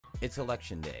It's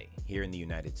election day here in the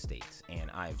United States, and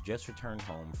I've just returned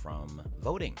home from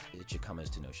voting. It should come as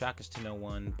to no shock as to no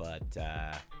one, but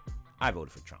I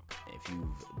voted for Trump. If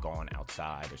you've gone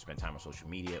outside or spent time on social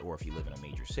media, or if you live in a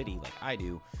major city like I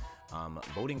do,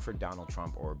 voting for Donald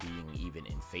Trump or being even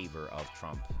in favor of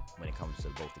Trump when it comes to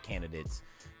both the candidates,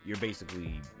 you're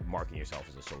basically marking yourself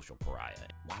as a social pariah.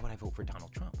 Why would I vote for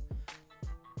Donald Trump?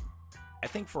 I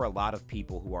think for a lot of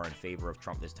people who are in favor of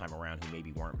Trump this time around who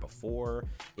maybe weren't before,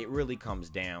 it really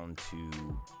comes down to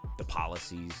the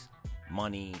policies,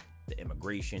 money, the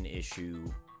immigration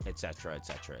issue, etc.,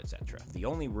 etc., etc. The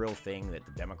only real thing that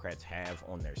the Democrats have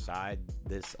on their side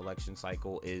this election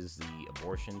cycle is the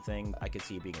abortion thing. I could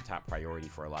see it being a top priority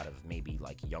for a lot of maybe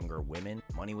like younger women.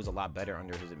 Money was a lot better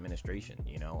under his administration,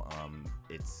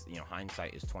 it's,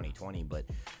 hindsight is 2020, but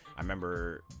I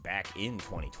remember back in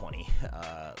 2020,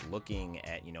 looking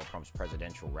at, Trump's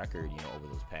presidential record, over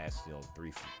those past,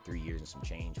 3 years and some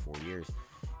change, 4 years.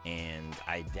 And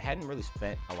I hadn't really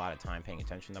spent a lot of time paying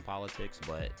attention to politics,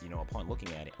 but, upon looking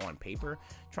at it on paper,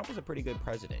 Trump was a pretty good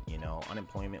president.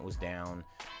 Unemployment was down,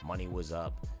 money was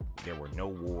up, there were no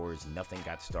wars, nothing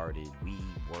got started. We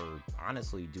were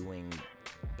honestly doing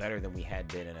better than we had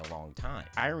been in a long time.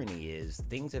 Irony is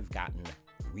things have gotten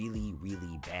really,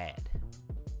 really bad.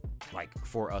 Like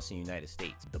for us in the United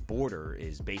States, the border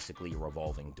is basically a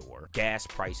revolving door. Gas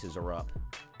prices are up,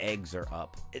 eggs are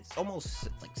up. It's almost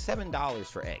like $7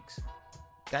 for eggs.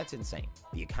 That's insane.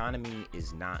 The economy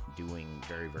is not doing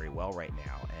very, very well right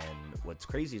now. And what's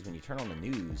crazy is when you turn on the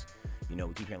news, we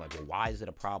keep hearing like, well, why is it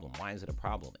a problem? Why is it a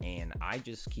problem? And I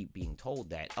just keep being told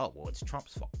that, oh, well, it's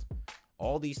Trump's fault.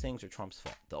 All these things are Trump's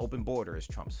fault. The open border is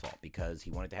Trump's fault because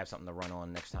he wanted to have something to run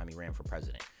on next time he ran for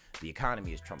president. The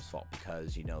economy is Trump's fault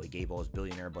because, he gave all his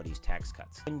billionaire buddies tax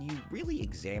cuts. When you really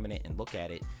examine it and look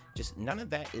at it, just none of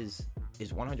that is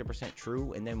 100%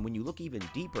 true. And then when you look even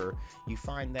deeper, you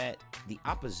find that the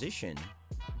opposition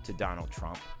to Donald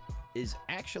Trump is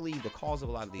actually the cause of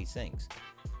a lot of these things.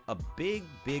 A big,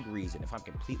 big reason, if I'm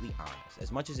completely honest,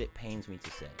 as much as it pains me to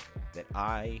say that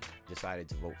I decided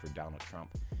to vote for Donald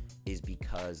Trump, is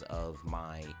because of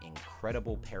my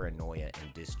incredible paranoia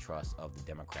and distrust of the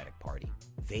Democratic Party.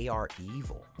 They are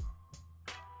evil.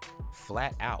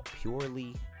 Flat out,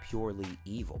 purely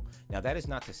evil. Now, that is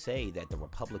not to say that the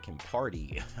Republican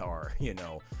Party are,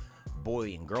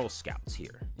 Boy and Girl Scouts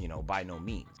here, by no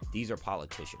means. These are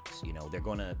politicians, they're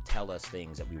going to tell us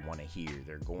things that we want to hear.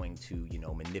 They're going to,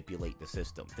 manipulate the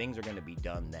system. Things are going to be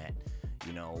done that,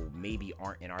 maybe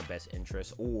aren't in our best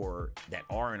interests, or that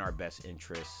are in our best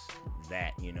interests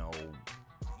that,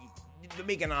 to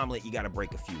make an omelet, you got to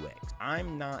break a few eggs.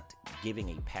 I'm not giving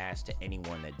a pass to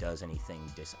anyone that does anything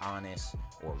dishonest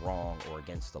or wrong or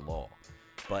against the law.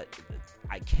 But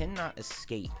I cannot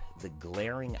escape the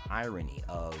glaring irony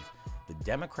of the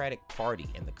Democratic Party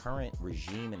and the current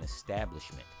regime and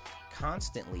establishment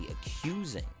constantly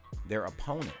accusing their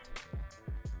opponent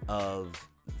of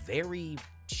very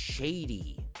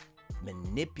shady,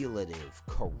 manipulative,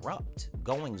 corrupt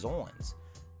goings-ons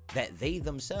that they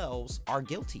themselves are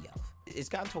guilty of. It's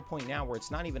gotten to a point now where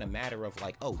it's not even a matter of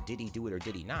like, oh, did he do it or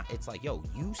did he not? It's like, yo,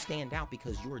 you stand out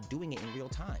because you're doing it in real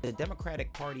time. The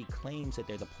Democratic Party claims that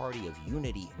they're the party of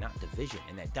unity and not division,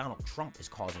 and that Donald Trump is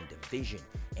causing division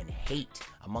and hate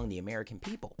among the American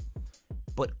people.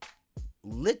 But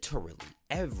literally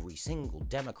every single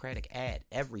Democratic ad,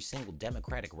 every single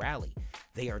Democratic rally,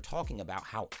 they are talking about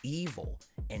how evil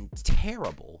and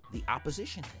terrible the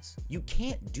opposition is. You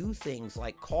can't do things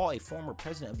like call a former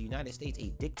president of the United States a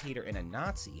dictator and a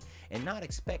Nazi and not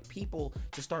expect people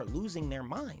to start losing their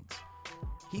minds.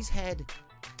 He's had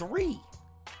 3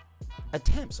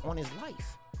 attempts on his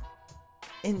life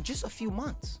in just a few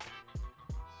months.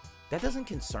 That doesn't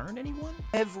concern anyone?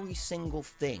 Every single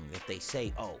thing that they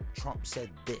say, oh, Trump said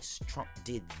this, Trump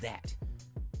did that.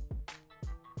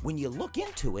 When you look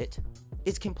into it,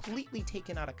 it's completely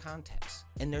taken out of context,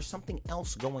 and there's something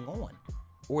else going on,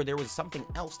 or there was something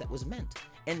else that was meant.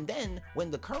 And then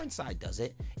when the current side does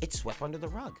it, it's swept under the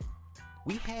rug.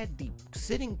 We had the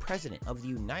sitting president of the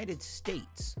United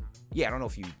States. Yeah, I don't know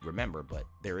if you remember, but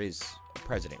there is a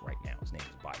president right now. His name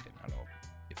is Biden. I don't know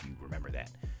if you remember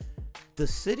that. The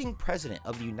sitting president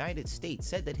of the United States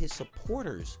said that his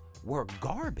supporters were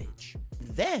garbage.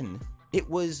 Then it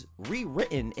was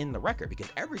rewritten in the record because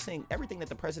everything that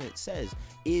the president says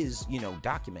is,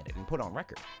 documented and put on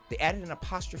record. They added an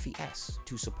apostrophe S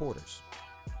to supporters,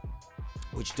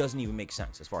 which doesn't even make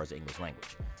sense as far as the English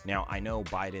language. Now, I know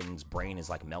Biden's brain is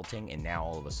like melting, and now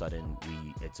all of a sudden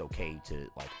it's okay to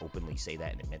like openly say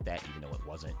that and admit that, even though it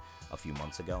wasn't a few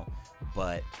months ago.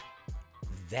 But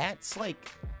that's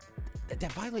like,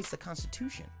 that violates the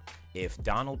Constitution. If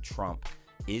Donald Trump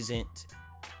isn't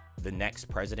the next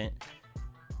president,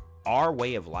 our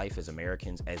way of life as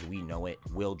Americans, as we know it,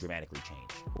 will dramatically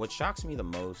change. What shocks me the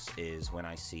most is when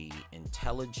I see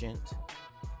intelligent,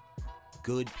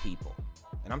 good people,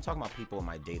 and I'm talking about people in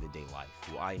my day-to-day life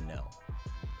who I know,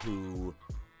 who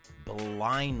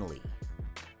blindly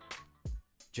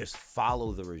just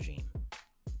follow the regime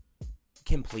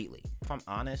completely. If I'm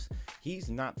honest, he's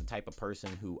not the type of person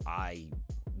who I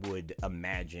would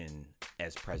imagine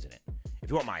as president. If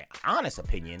you want my honest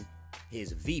opinion,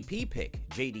 his VP pick,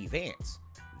 JD Vance,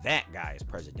 that guy is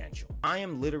presidential. I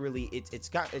am literally, it's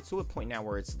to a point now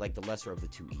where it's like the lesser of the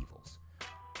two evils.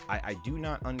 I do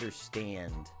not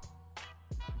understand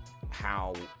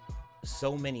how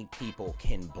so many people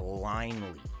can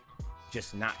blindly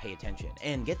just not pay attention.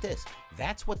 And get this,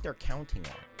 that's what they're counting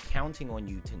on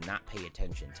you to not pay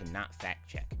attention, to not fact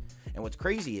check. And what's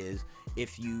crazy is,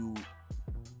 if you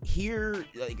hear,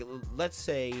 like, let's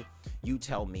say you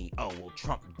tell me, oh, well,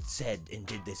 Trump said and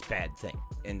did this bad thing,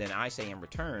 and then I say in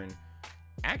return,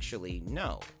 actually,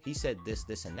 no, he said this,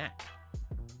 this, and that.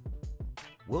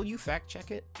 Will you fact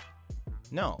check it?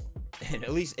 No. And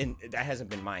at least that hasn't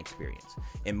been my experience.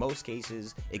 In most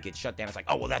cases, it gets shut down. It's like,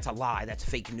 oh, well, that's a lie. That's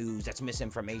fake news. That's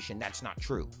misinformation. That's not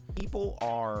true. People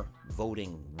are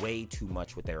voting way too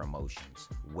much with their emotions.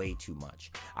 Way too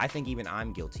much. I think even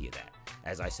I'm guilty of that.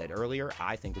 As I said earlier,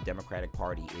 I think the Democratic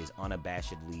Party is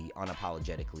unabashedly,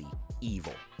 unapologetically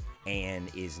evil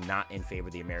and is not in favor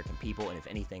of the American people. And if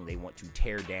anything, they want to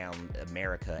tear down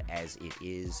America as it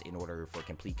is in order for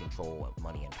complete control of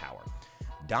money and power.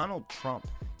 Donald Trump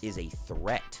is a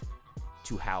threat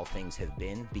to how things have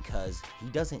been because he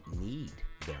doesn't need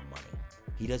their money.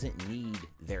 He doesn't need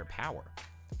their power.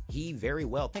 He very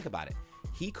well, think about it,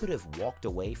 he could have walked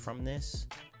away from this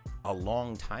a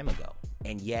long time ago,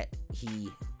 and yet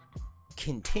he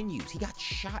continues. He got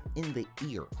shot in the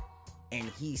ear, and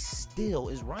he still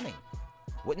is running.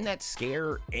 Wouldn't that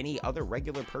scare any other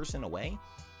regular person away?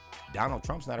 Donald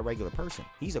Trump's not a regular person.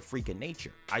 He's a freak of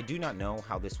nature. I do not know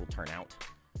how this will turn out,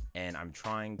 and I'm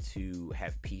trying to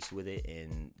have peace with it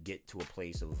and get to a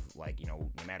place of, like, you know,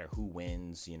 no matter who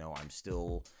wins, you know, I'm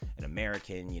still an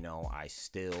American, you know, I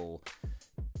still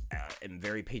am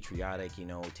very patriotic, you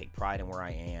know, take pride in where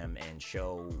I am and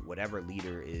show whatever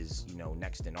leader is, you know,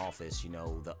 next in office, you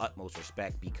know, the utmost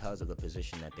respect because of the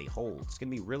position that they hold. It's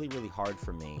going to be really, really hard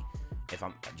for me, if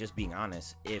I'm just being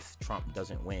honest, if Trump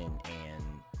doesn't win and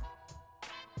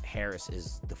Harris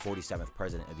is the 47th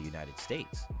president of the United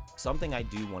States. Something I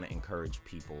do want to encourage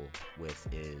people with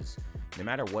is, no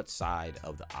matter what side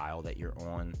of the aisle that you're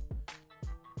on,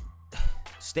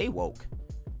 stay woke,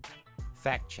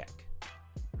 fact check,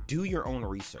 do your own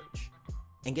research,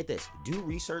 and get this, do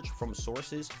research from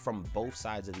sources from both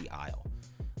sides of the aisle.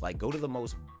 Like, go to the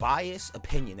most biased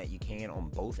opinion that you can on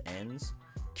both ends,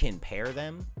 compare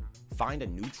them, find a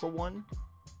neutral one,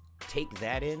 take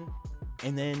that in,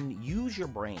 and then use your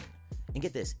brain. And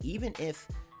get this, even if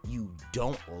you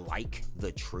don't like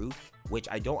the truth, which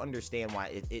I don't understand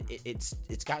why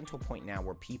it's gotten to a point now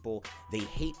where people, they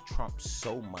hate Trump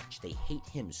so much, they hate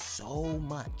him so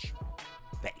much,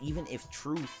 that even if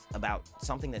truth about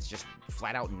something that's just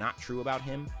flat out not true about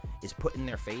him is put in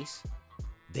their face,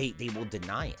 they will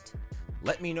deny it.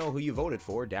 Let me know who you voted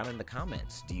for down in the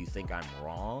comments. Do you think I'm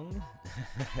wrong?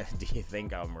 Do you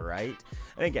think I'm right?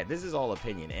 And again, this is all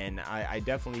opinion, and I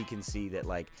definitely can see that,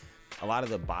 like, a lot of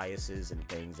the biases and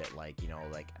things that, like, you know,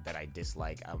 like, that I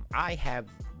dislike, I have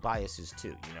biases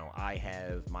too. You know, I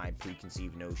have my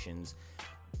preconceived notions,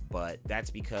 but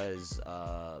that's because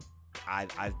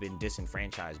I've been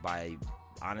disenfranchised by,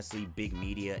 honestly, big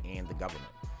media and the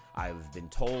government. I've been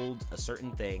told a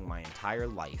certain thing my entire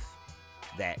life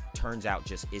that turns out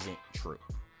just isn't true.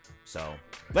 So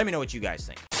let me know what you guys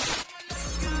think.